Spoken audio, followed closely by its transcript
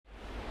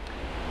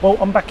Well,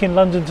 I'm back in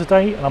London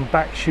today and I'm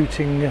back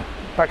shooting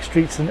back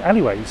streets and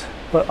alleyways,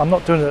 but I'm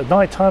not doing it at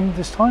night time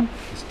this time.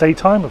 It's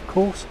daytime, of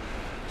course.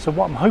 So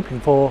what I'm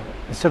hoping for,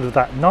 instead of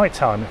that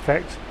nighttime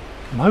effect,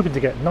 I'm hoping to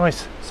get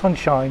nice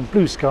sunshine,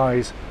 blue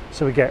skies,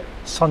 so we get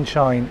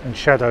sunshine and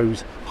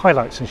shadows,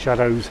 highlights and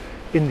shadows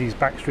in these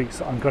back streets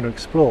that I'm going to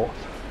explore.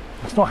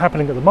 It's not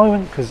happening at the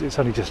moment because it's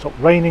only just stopped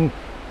raining,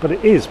 but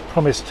it is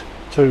promised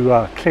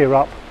to clear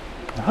up,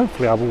 and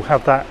hopefully I will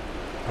have that,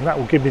 and that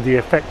will give me the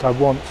effect I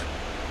want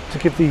to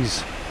give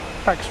these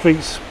back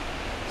streets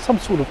some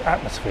sort of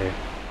atmosphere.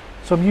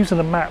 So I'm using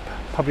a map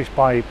published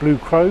by Blue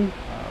Crow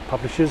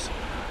publishers.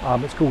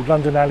 It's called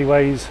London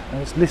Alleyways,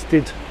 and it's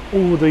listed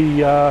all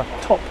the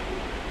top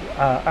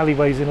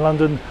alleyways in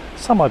London.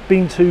 Some I've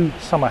been to,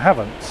 some I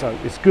haven't, so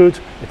it's good.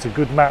 It's a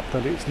good map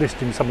that it's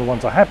listing some of the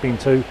ones I have been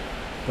to,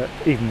 but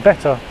even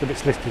better that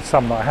it's listed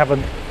some that I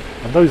haven't,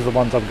 and those are the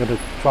ones I'm going to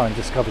try and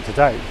discover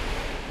today.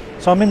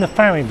 So I'm in the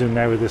Farringdon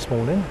area this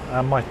morning,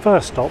 and my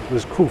first stop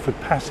was Crawford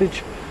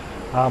Passage.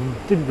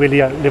 Didn't really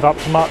live up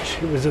to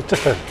much. It was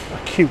just a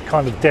cute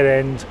kind of dead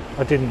end.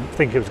 I didn't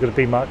think it was going to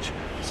be much,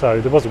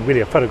 so there wasn't really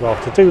a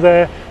photograph to do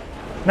there.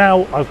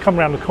 Now I've come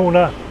around the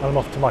corner and I'm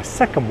off to my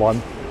second one.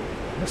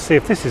 Let's see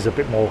if this is a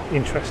bit more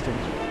interesting.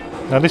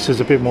 Now this is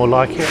a bit more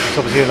like it. It's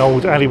obviously an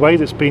old alleyway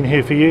that's been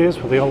here for years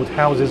with the old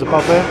houses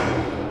above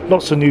there.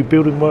 Lots of new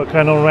building work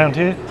going on around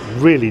here.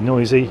 Really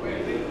noisy.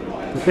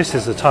 But this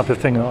is the type of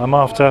thing that I'm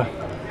after.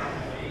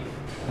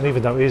 And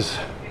even though it is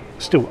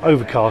still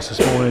overcast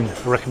this morning,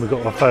 I reckon we've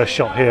got our first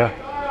shot here.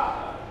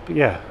 But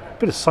yeah, a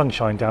bit of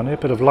sunshine down here, a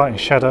bit of light and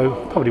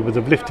shadow. Probably would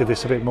have lifted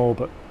this a bit more,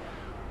 but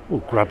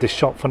we'll grab this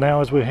shot for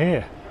now as we're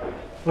here.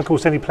 And of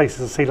course, any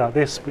places I see like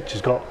this, which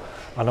has got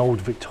an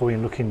old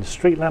Victorian looking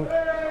street lamp,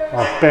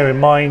 I'll bear in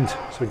mind,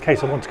 so in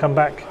case I want to come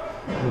back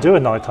and do a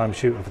nighttime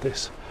shoot of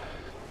this,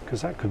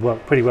 because that could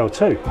work pretty well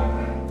too.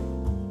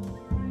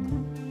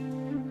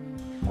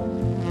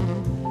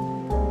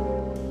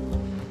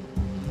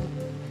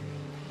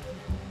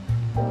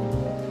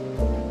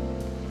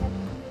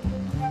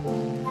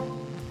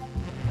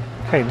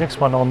 Okay, next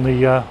one on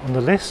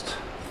the list,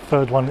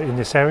 third one in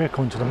this area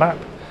according to the map,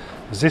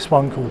 is this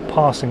one called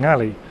Passing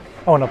Alley.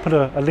 Oh, and I'll put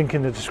a link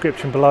in the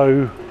description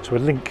below to a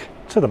link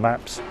to the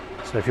maps,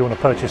 so if you want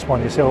to purchase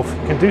one yourself,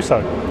 you can do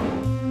so.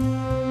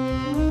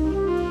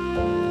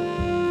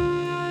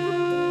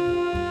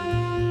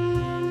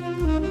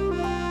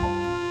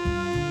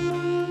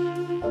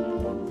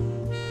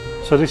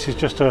 So this is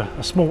just a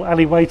small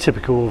alleyway,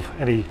 typical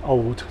of any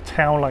old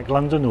town like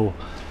London, or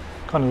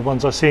kind of the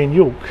ones I see in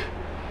York.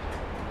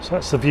 So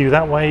that's the view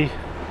that way.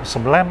 There's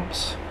some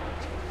lamps,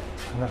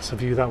 and that's the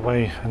view that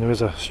way, and there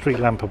is a street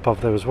lamp above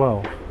there as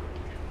well.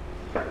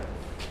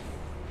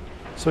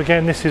 So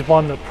again, this is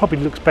one that probably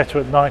looks better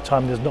at night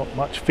time. There's not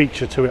much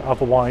feature to it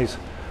otherwise,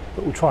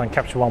 but we'll try and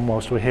capture one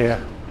whilst we're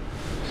here.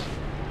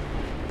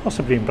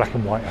 Possibly in black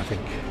and white, I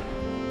think.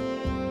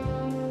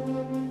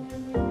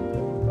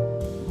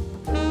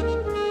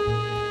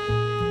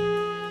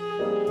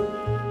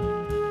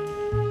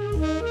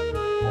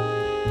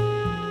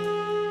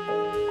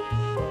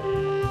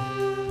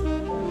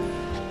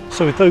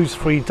 So with those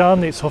three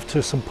done, it's off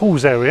to St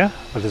Paul's area,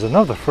 but there's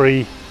another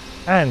three,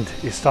 and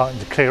it's starting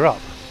to clear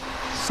up.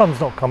 Sun's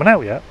not coming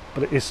out yet,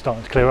 but it is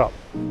starting to clear up.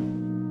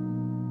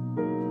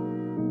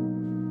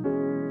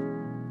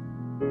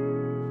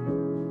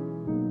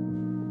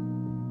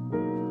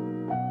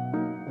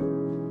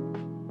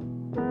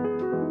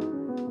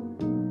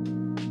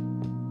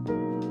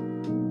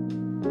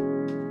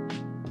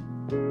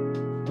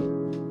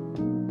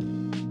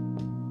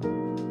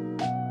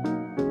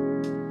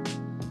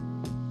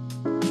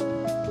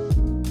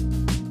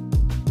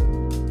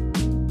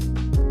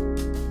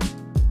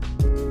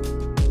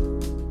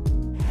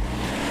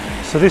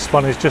 So this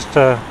one is just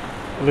a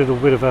little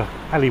bit of a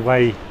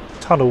alleyway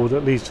tunnel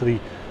that leads to the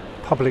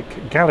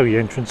public gallery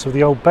entrance of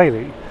the Old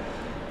Bailey.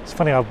 It's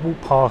funny, I've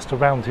walked past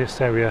around this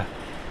area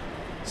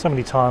so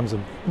many times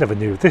and never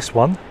knew of this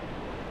one.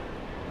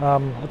 I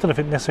don't know if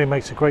it necessarily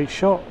makes a great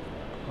shot.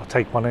 I'll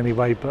take one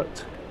anyway,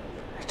 but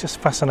it's just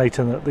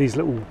fascinating that these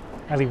little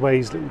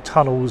alleyways, little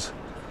tunnels,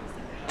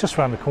 just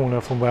around the corner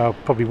from where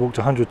I've probably walked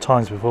 100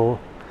 times before,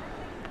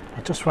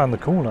 are just around the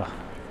corner,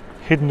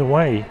 hidden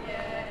away.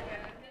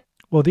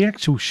 Well, the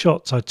actual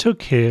shots I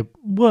took here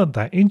weren't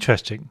that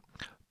interesting,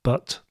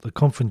 but the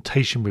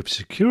confrontation with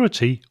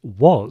security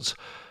was.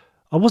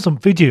 I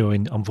wasn't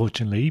videoing,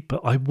 unfortunately,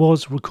 but I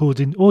was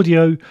recording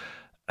audio,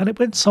 and it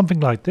went something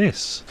like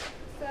this.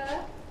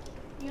 Sir,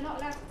 you're not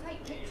allowed to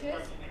take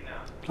pictures.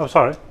 Oh,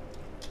 sorry.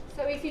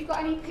 So if you've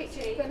got any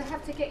pictures, we're going to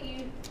have to get you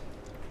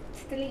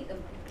to delete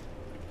them.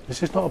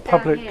 This is not a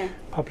public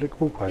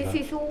walkway,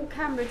 This is all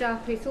cameraed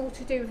up, it's all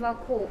to do with our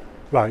court.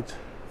 Right.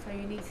 So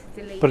you need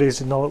to delete. But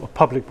is it not a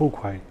public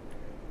walkway?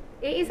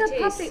 It is a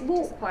public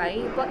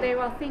walkway, but there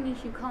are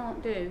things you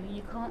can't do.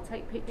 You can't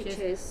take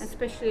pictures.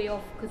 Especially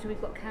off because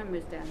we've got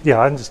cameras down. Yeah,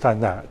 I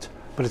understand that.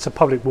 but it's a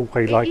public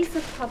walkway. It like is a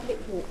public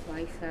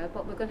walkway, sir,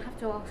 but we're going to have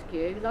to ask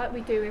you, like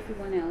we do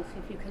everyone else,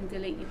 if you can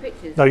delete your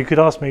pictures. No, you could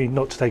ask me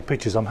not to take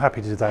pictures. I'm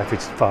happy to do that if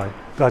it's fine,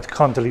 but I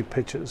can't delete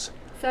pictures.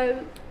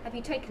 So, have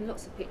you taken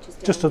lots of pictures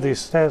down Just of here? these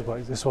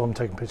stairways, this is what I'm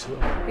taking pictures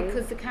of.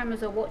 Because the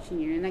cameras are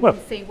watching you and they Well,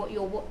 can see what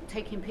you're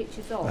taking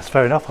pictures of. That's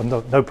fair enough, I'm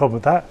no problem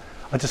with that.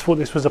 I just thought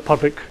this was a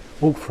public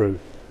walkthrough.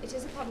 It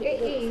is a public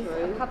It is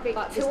walkthrough, a public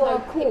but there's to no our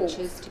courts.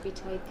 pictures to be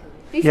taken.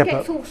 This Yeah,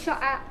 gets but- all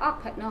shut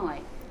up at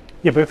night.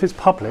 Yeah, but if it's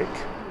public,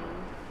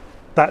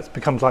 that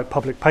becomes like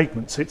public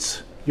pavements.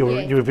 You're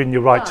Yeah, within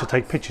your right to but-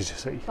 take pictures, you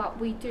see. But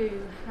we do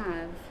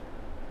have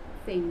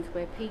things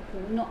where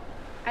people, not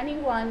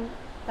anyone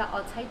that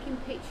are taking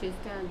pictures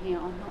down here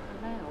are not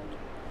allowed.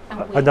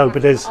 And we I know, have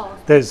but to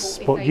there's ask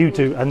people what if you they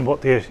do would. and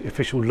what the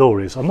official law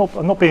is. I'm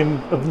not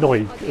being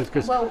annoyed.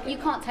 Because, Well, you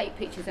can't take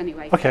pictures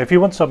anyway. okay, if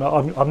you want something,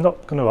 I'm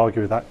not going to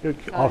argue with that.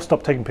 I'll So-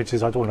 stop taking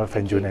pictures. I don't want to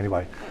offend you in any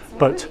way.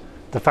 But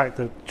the fact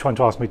that trying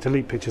to ask me to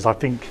delete pictures, I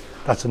think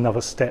that's another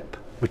step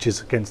which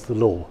is against the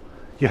law.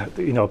 Yeah,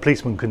 you know, a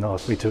policeman can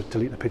ask me to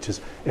delete the pictures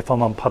if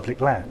I'm on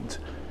public land.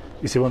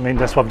 You see what I mean?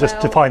 That's why I'm just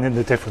Well- defining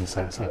the difference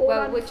there. So. All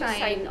Well, I'm we're just saying,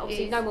 saying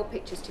obviously, is- no more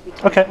pictures to be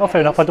taken. Okay, oh,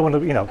 fair enough. I don't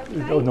want to,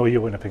 Okay. annoy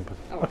you or anything. But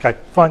Oh. okay,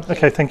 fine.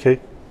 Okay, thank you.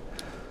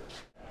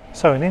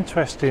 So an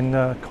interesting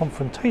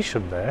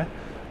confrontation there.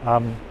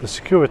 The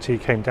security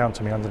came down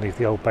to me underneath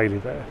the Old Bailey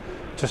there,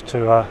 just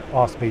to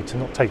ask me to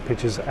not take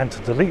pictures and to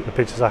delete the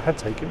pictures I had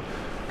taken,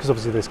 because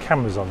obviously there's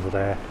cameras under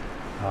there,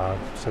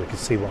 so they could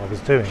see what I was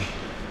doing.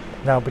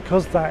 Now,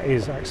 because that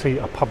is actually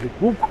a public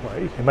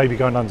walkway, it may be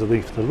going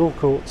underneath the law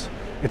courts,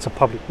 it's a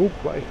public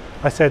walkway.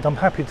 I said, I'm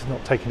happy to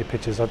not take any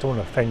pictures. I don't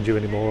want to offend you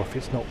anymore if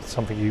it's not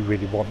something you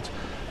really want,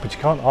 but you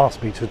can't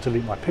ask me to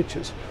delete my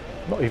pictures.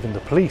 Not even the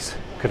police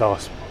could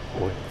ask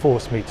or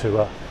force me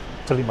to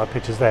delete my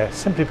pictures there,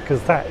 simply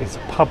because that is a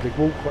public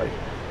walkway.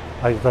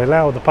 They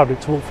allow the public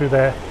to walk through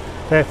there,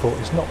 therefore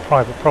it's not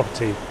private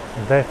property,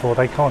 and therefore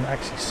they can't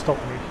actually stop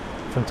me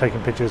from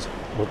taking pictures,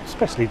 or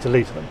especially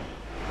deleting them.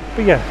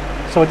 But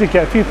yeah, so I did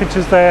get a few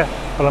pictures there,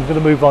 but I'm going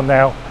to move on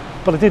now.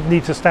 But I did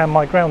need to stand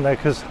my ground there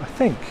because I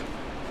think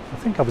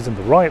I was in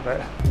the right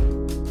there.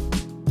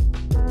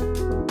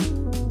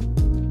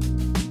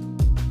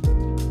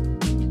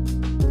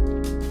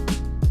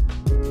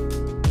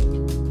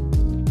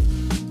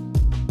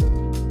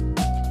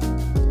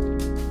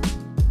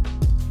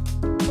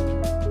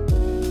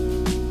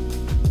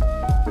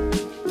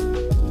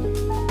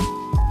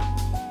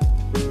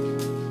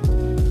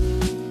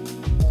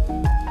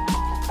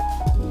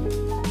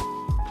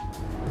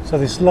 So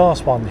this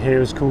last one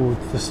here is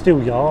called the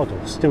Steel Yard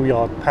or Steel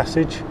Yard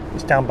Passage.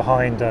 It's down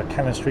behind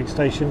Cannon Street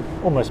Station,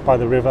 almost by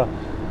the river.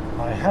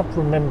 I have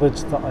remembered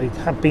that I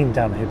had been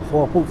down here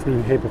before. I walked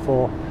through here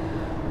before.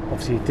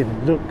 Obviously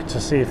didn't look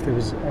to see if there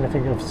was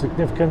anything of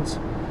significance,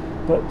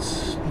 but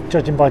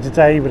judging by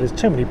today, where there's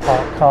too many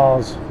parked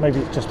cars, maybe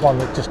it's just one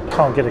that just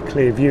can't get a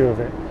clear view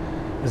of it.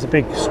 There's a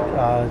big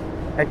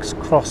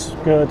X-cross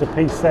girder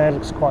piece there,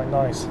 looks quite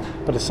nice,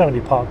 but there's so many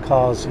parked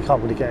cars you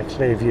can't really get a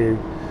clear view.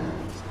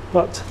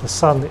 But the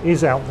sun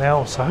is out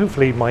now, so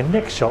hopefully my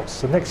next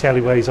shots, the next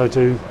alleyways I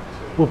do,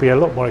 will be a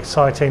lot more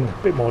exciting, a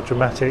bit more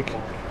dramatic,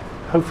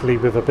 hopefully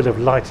with a bit of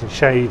light and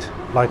shade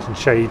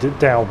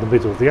down the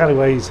middle of the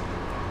alleyways,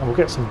 and we'll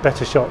get some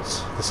better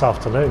shots this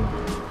afternoon.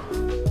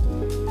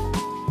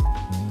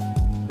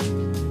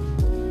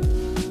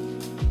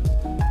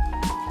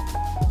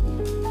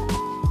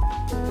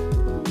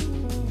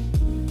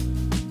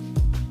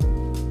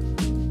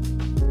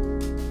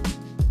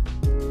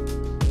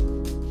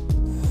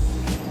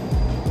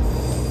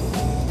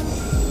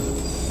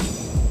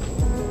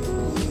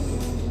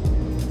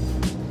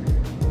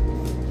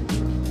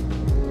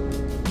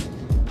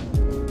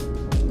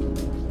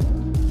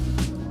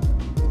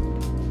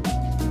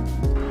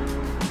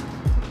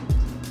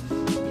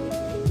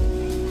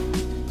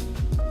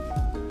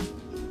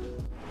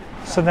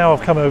 So now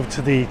I've come over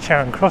to the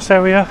Charing Cross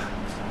area,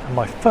 and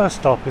my first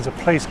stop is a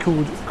place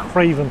called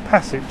Craven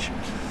Passage.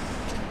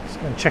 Let's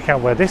go and check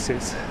out where this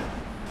is.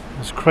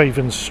 There's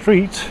Craven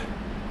Street,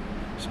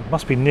 so it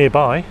must be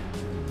nearby.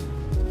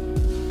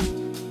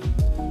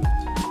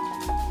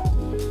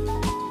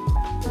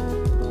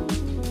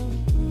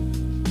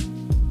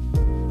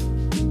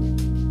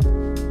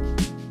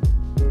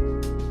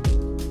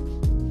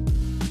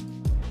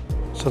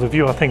 So the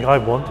view I think I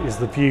want is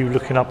the view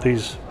looking up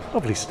these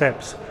lovely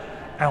steps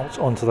out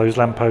onto those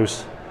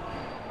lampposts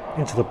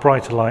into the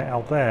brighter light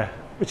out there,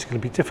 which is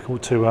going to be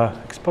difficult to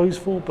expose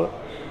for, but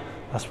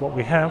that's what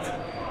we have.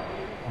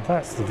 And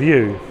that's the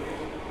view.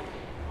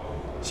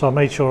 So I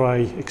made sure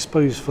I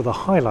exposed for the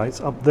highlights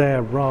up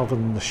there rather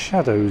than the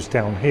shadows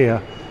down here.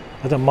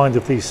 I don't mind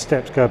if these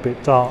steps go a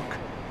bit dark,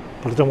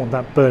 but I don't want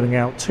that burning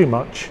out too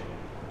much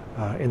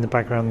in the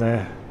background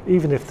there,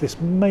 even if this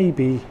may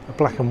be a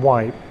black and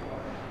white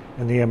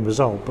in the end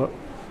result. But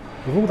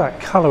with all that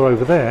colour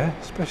over there,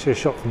 especially a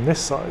shot from this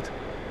side,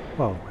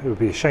 well, it would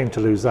be a shame to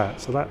lose that.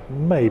 So that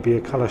may be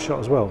a colour shot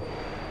as well.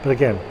 But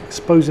again,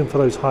 exposing for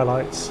those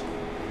highlights,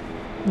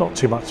 not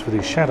too much for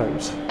these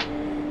shadows.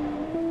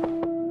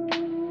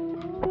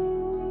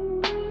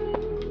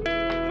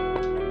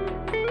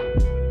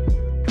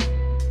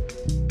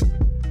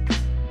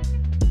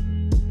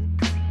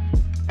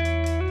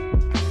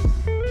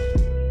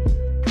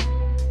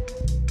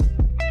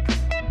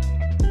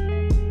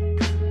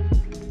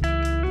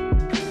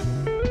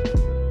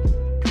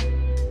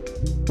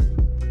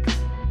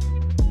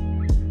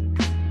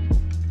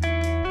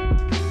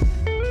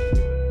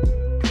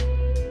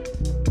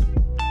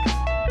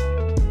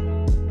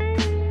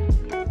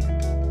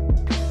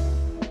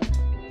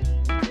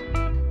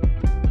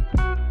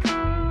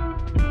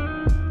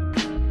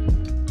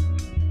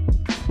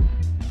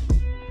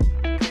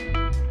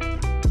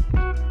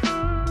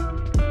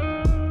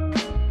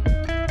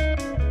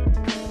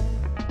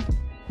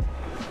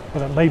 but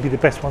that may be the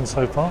best one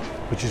so far,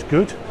 which is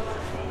good.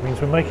 It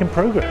means we're making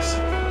progress.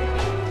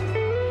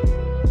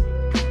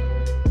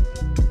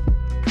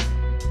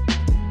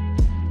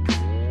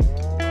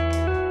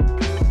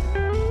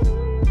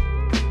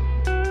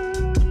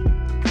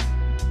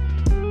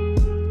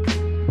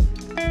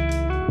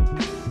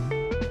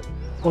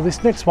 Well,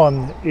 this next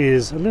one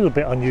is a little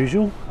bit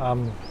unusual,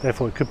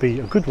 therefore it could be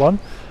a good one.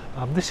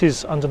 This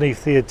is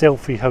underneath the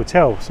Adelphi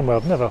Hotel, somewhere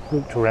I've never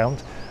walked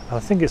around, and I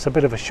think it's a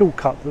bit of a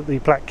shortcut that the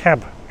black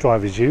cab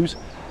drivers use.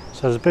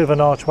 So there's a bit of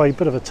an archway,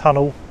 bit of a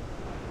tunnel,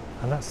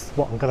 and that's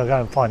what I'm going to go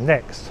and find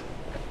next.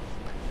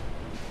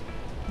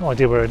 No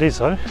idea where it is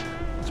though.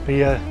 Must be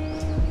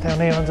down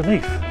here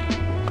underneath.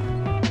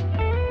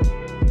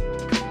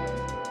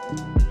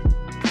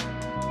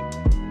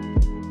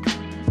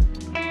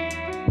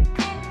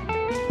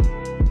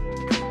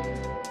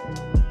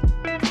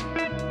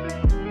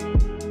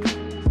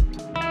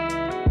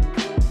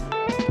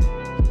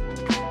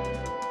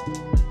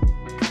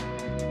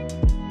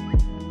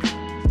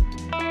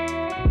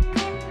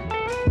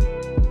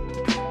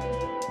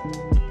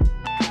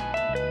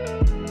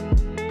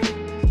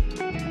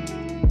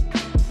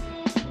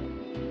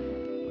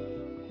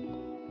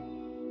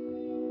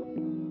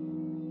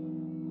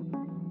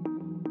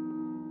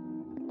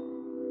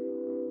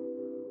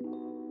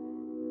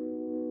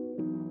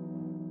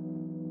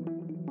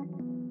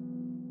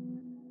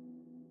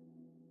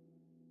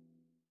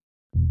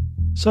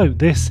 So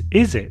this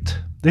is it.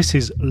 This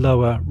is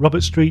Lower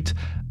Robert Street,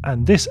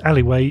 and this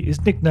alleyway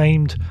is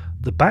nicknamed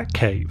the Bat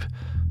Cave.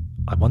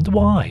 I wonder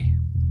why.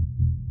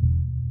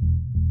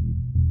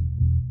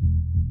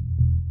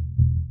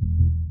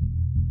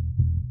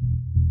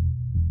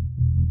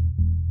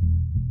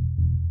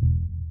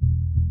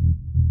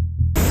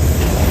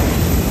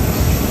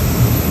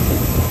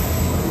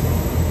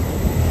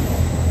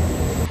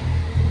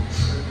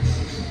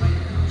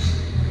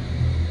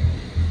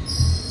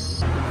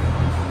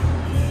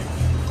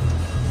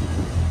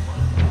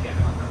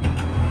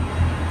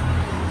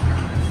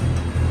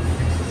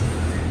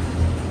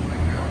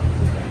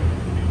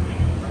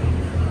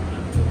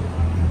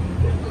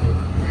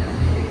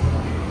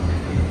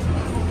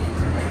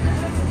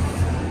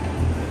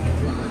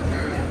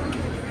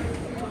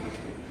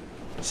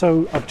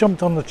 So I've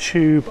jumped on the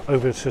tube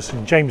over to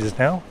St James's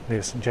now,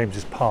 near St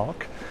James's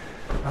Park,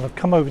 and I've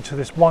come over to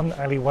this one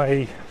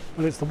alleyway.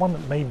 Well, it's the one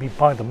that made me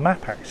buy the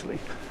map actually.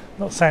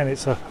 Not saying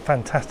it's a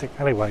fantastic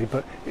alleyway,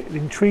 but it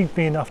intrigued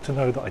me enough to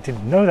know that I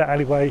didn't know that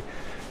alleyway.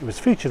 It was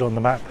featured on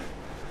the map,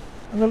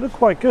 and it looked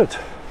quite good.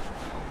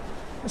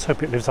 Let's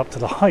hope it lives up to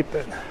the hype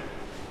then.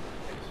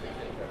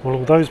 Well,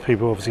 all those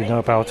people obviously know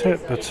about it,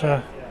 but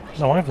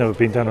no, I've never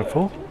been down it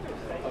before.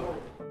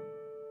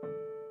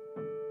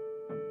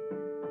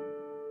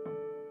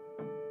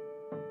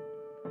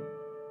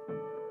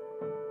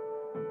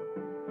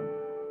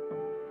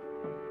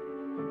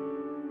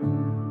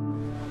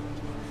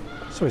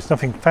 So it's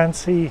nothing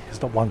fancy,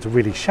 it's not one to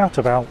really shout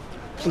about,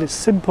 but it's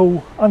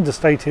simple,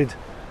 understated,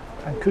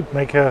 and could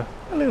make a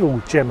little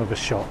gem of a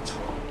shot.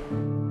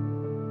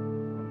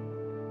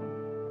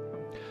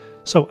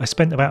 So I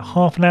spent about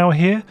half an hour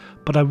here,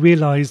 but I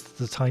realised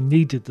that I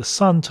needed the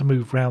sun to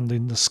move round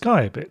in the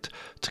sky a bit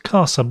to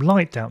cast some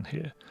light down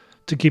here,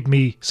 to give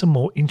me some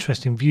more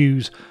interesting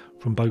views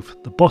from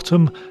both the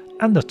bottom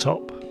and the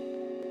top.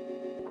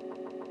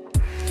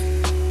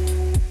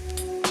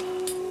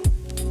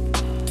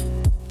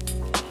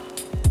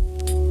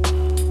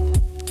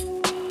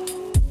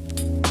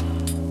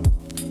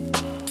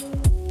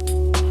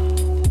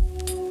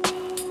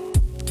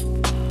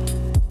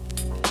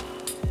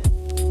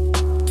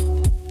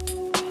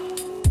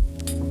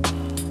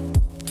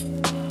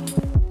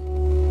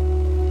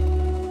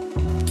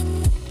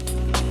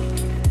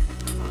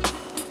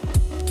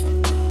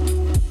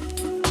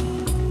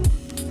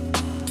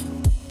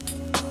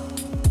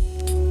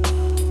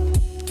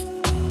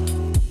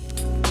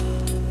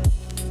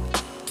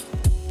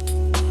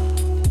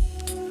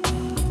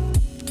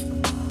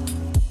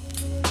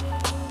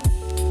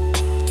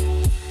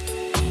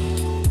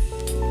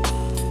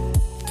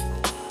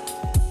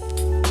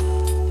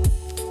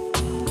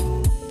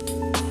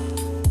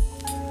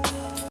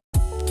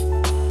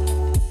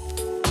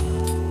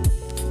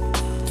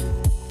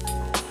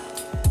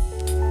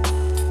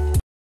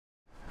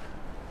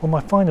 Well,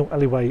 my final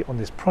alleyway on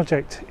this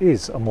project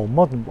is a more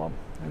modern one.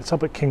 It's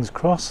up at King's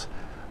Cross,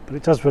 but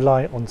it does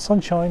rely on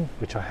sunshine,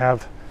 which I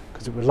have,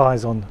 because it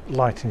relies on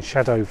light and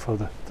shadow for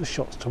the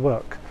shots to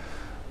work.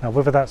 Now,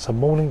 whether that's a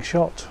morning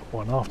shot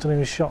or an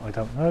afternoon shot, I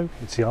don't know.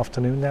 It's the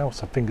afternoon now,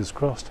 so fingers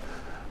crossed.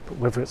 But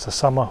whether it's a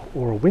summer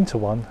or a winter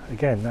one,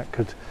 again, that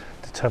could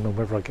determine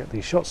whether I get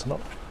these shots or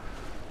not.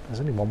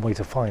 There's only one way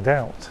to find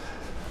out.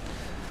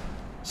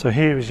 So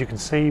here, as you can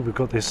see, we've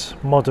got this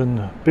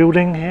modern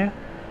building here.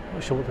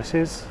 Not sure what this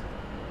is,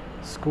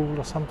 school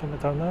or something, I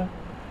don't know.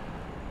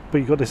 But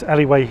you've got this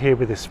alleyway here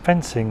with this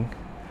fencing,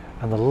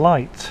 and the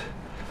light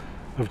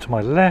over to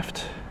my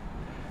left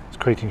is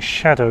creating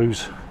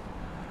shadows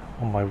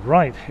on my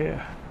right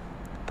here.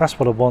 That's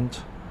what I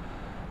want.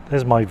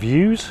 There's my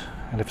views,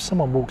 and if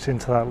someone walks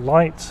into that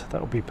light,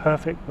 that would be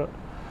perfect, but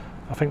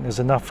I think there's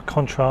enough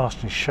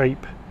contrast and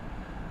shape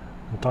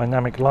and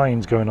dynamic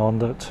lines going on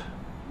that,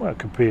 well, it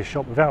could be a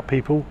shot without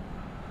people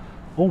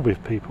or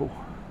with people.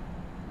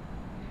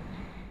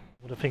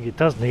 What I think it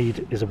does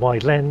need is a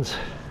wide lens,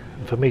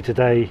 and for me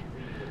today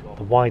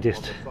the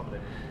widest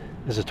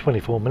is a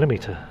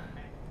 24mm.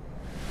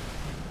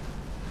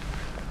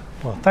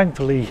 Well,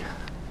 thankfully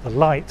the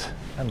light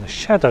and the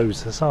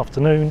shadows this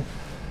afternoon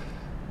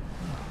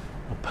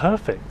are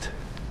perfect.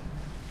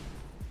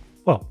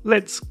 Well,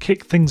 let's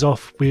kick things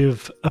off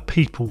with a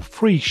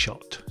people-free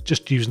shot,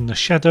 just using the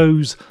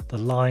shadows, the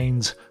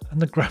lines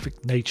and the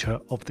graphic nature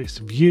of this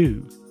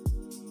view.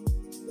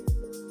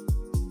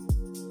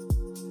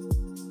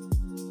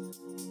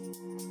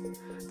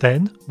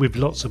 Then, with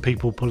lots of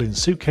people pulling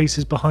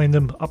suitcases behind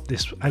them up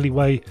this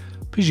alleyway,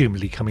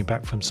 presumably coming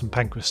back from St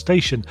Pancras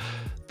station,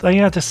 they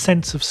add a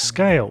sense of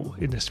scale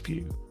in this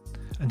view,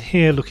 and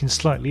here looking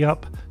slightly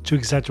up to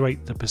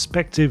exaggerate the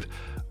perspective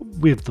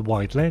with the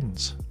wide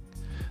lens.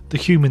 The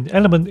human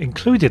element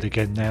included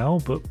again now,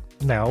 but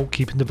now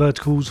keeping the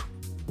verticals,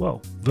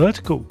 well,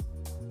 vertical.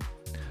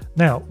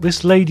 Now,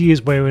 this lady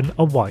is wearing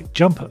a white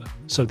jumper,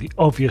 so the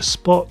obvious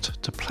spot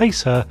to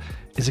place her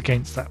is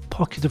against that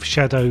pocket of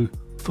shadow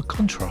for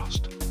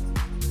contrast.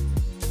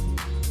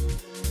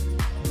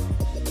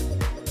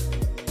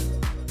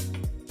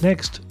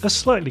 Next, a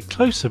slightly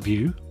closer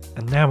view,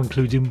 and now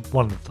including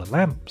one of the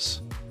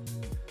lamps.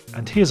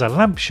 And here's a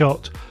lamp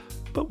shot,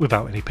 but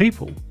without any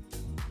people.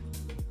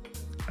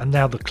 And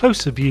now the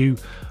closer view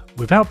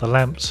without the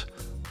lamps,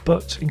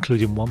 but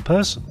including one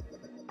person.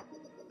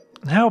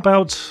 And how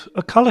about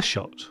a colour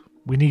shot?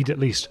 We need at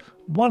least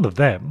one of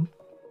them.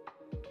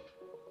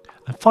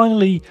 And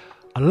finally,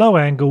 a low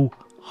angle,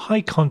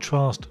 high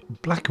contrast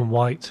black and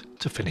white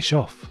to finish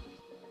off.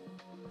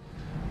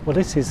 Well,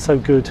 this is so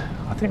good,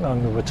 I think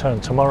I'm going to return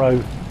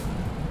tomorrow,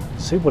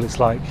 see what it's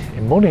like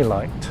in morning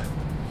light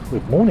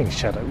with morning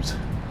shadows.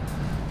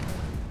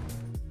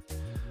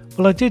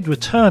 Well, I did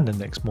return the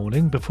next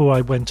morning before I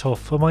went off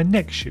for my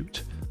next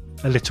shoot.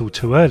 A little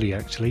too early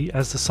actually,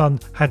 as the sun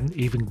hadn't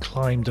even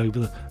climbed over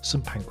the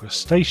St Pancras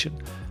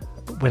station.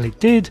 But when it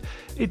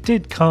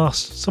did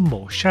cast some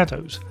more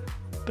shadows.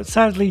 But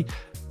sadly,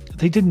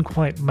 they didn't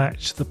quite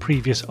match the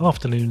previous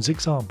afternoon's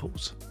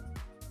examples.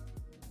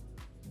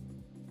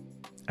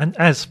 And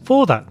as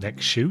for that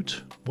next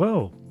shoot,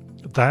 well,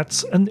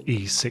 that's an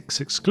E6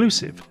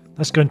 exclusive.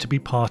 That's going to be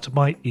part of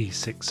my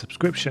E6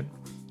 subscription.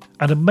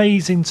 An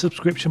amazing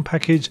subscription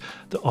package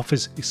that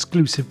offers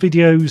exclusive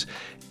videos,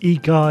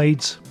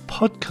 e-guides,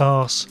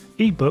 podcasts,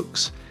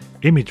 ebooks,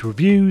 image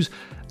reviews,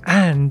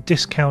 and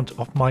discount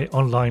off my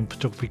online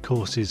photography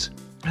courses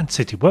and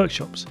city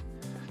workshops.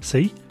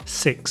 See,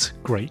 6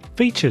 great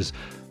features,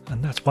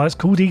 and that's why it's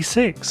called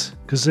E6,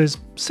 because there's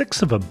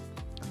 6 of them.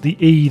 The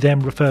E then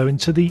referring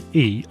to the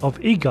E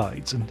of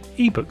e-guides and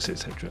ebooks,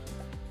 etc.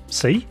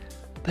 See,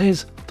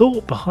 there's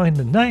thought behind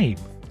the name.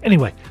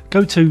 Anyway,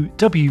 go to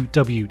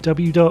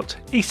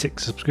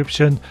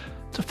www.e6subscription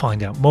to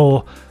find out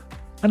more,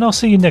 and I'll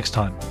see you next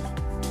time.